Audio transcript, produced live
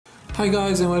Hi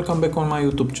guys and welcome back on my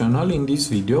YouTube channel. In this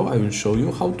video I will show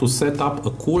you how to set up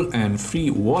a cool and free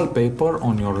wallpaper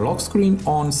on your lock screen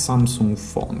on Samsung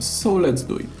phones. So let's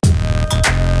do it.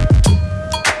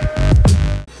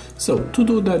 So to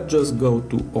do that, just go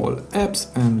to all apps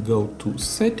and go to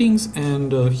settings,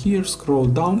 and here scroll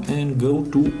down and go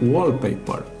to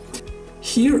wallpaper.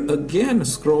 Here again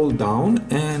scroll down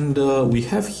and we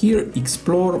have here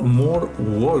explore more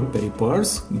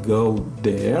wallpapers. Go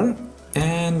there.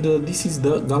 And this is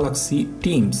the Galaxy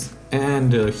themes,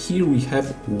 and here we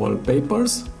have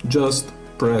wallpapers. Just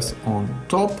press on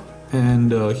top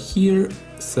and here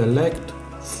select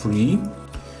free.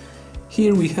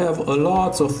 Here we have a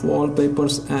lots of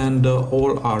wallpapers and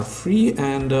all are free,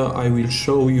 and I will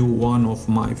show you one of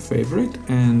my favorite,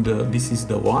 and this is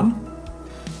the one,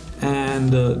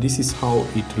 and this is how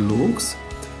it looks.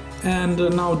 And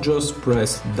now just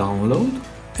press download.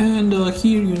 And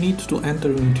here you need to enter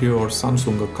into your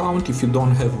Samsung account. If you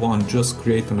don't have one, just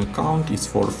create an account, it's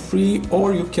for free,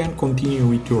 or you can continue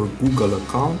with your Google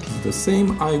account, it's the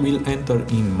same. I will enter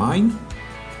in mine.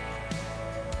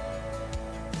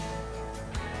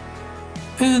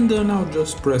 And now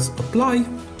just press apply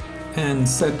and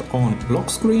set on lock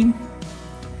screen.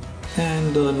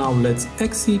 And now let's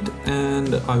exit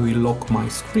and I will lock my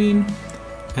screen.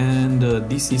 And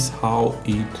this is how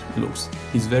it looks.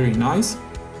 It's very nice.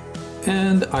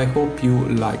 And I hope you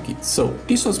like it. So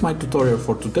this was my tutorial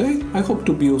for today. I hope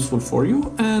to be useful for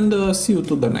you, and see you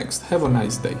to the next. Have a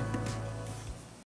nice day.